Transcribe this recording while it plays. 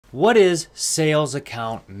What is sales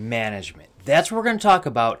account management? That's what we're going to talk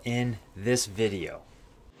about in this video.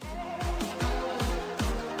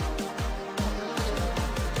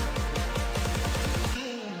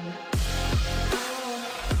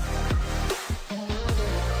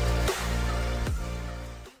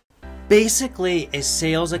 Basically, a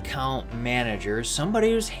sales account manager is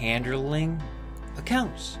somebody who's handling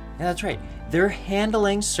accounts. Yeah, that's right. They're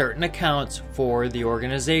handling certain accounts for the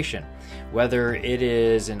organization. Whether it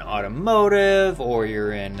is in automotive or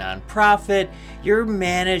you're in nonprofit, you're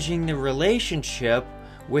managing the relationship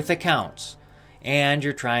with accounts and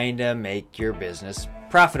you're trying to make your business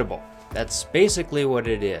profitable. That's basically what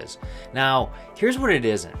it is. Now, here's what it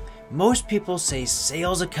isn't. Most people say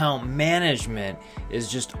sales account management is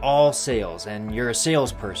just all sales and you're a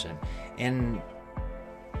salesperson. And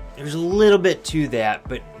there's a little bit to that,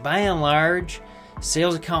 but by and large,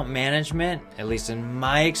 sales account management, at least in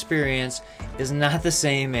my experience, is not the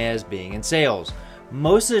same as being in sales.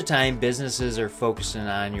 Most of the time, businesses are focusing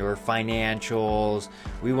on your financials.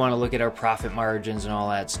 We want to look at our profit margins and all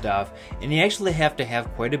that stuff. And you actually have to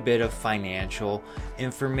have quite a bit of financial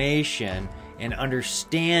information and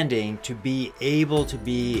understanding to be able to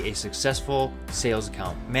be a successful sales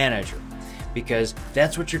account manager. Because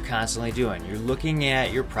that's what you're constantly doing. You're looking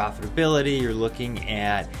at your profitability, you're looking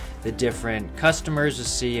at the different customers to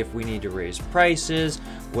see if we need to raise prices,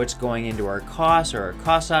 what's going into our costs, or our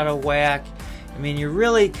costs out of whack. I mean, you're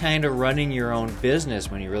really kind of running your own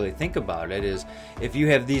business when you really think about it. Is if you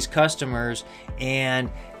have these customers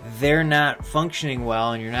and they're not functioning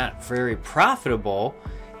well and you're not very profitable,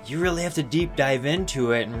 you really have to deep dive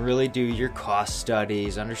into it and really do your cost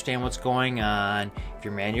studies, understand what's going on. If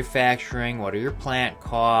you're manufacturing, what are your plant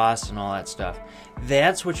costs and all that stuff.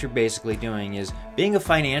 That's what you're basically doing, is being a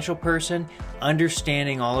financial person,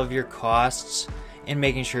 understanding all of your costs and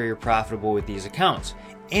making sure you're profitable with these accounts.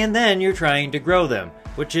 And then you're trying to grow them,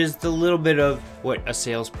 which is the little bit of what a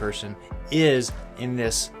salesperson is in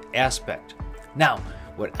this aspect. Now,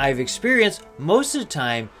 what I've experienced most of the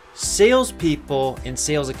time, salespeople and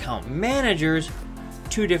sales account managers,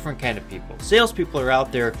 two different kind of people. Salespeople are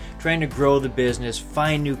out there trying to grow the business,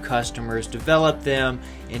 find new customers, develop them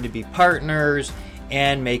into be partners,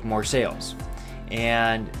 and make more sales.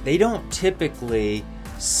 And they don't typically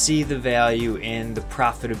see the value in the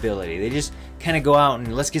profitability. They just kind of go out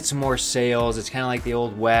and let's get some more sales. It's kind of like the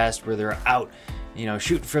old West where they're out,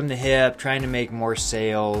 shooting from the hip, trying to make more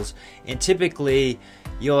sales. And typically,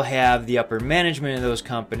 you'll have the upper management of those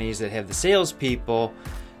companies that have the salespeople.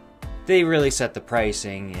 They really set the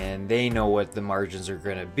pricing and they know what the margins are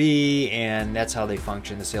going to be, and that's how they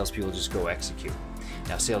function. The salespeople just go execute.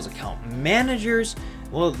 Now, sales account managers,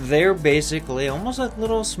 well, they're basically almost like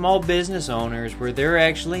little small business owners where they're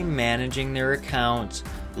actually managing their accounts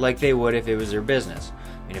like they would if it was their business.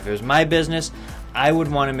 I mean, if it was my business, I would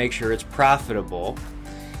want to make sure it's profitable.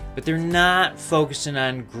 But they're not focusing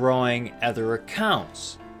on growing other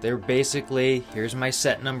accounts. They're basically, here's my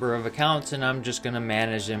set number of accounts and I'm just going to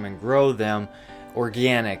manage them and grow them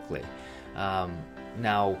organically.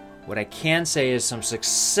 Now, what I can say is some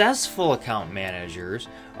successful account managers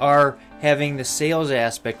are having the sales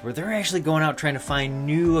aspect where they're actually going out trying to find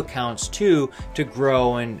new accounts too to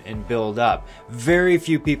grow and build up. Very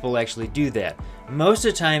few people actually do that. Most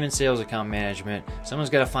of the time in sales account management, someone's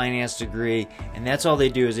got a finance degree and that's all they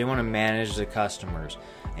do is they want to manage the customers.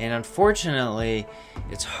 And unfortunately,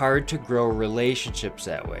 it's hard to grow relationships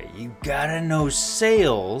that way. You gotta know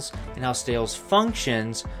sales and how sales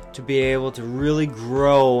functions to be able to really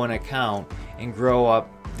grow an account and grow up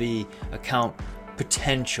the account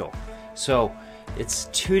potential. So it's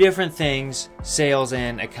two different things, sales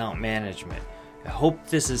and account management. I hope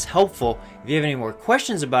this is helpful. If you have any more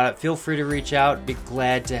questions about it, feel free to reach out. I'd be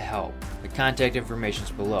glad to help. The contact information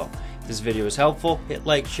is below. If this video is helpful, hit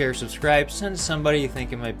like, share, subscribe, send to somebody you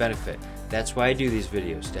think it might benefit. That's why I do these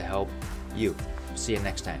videos, to help you. See you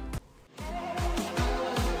next time.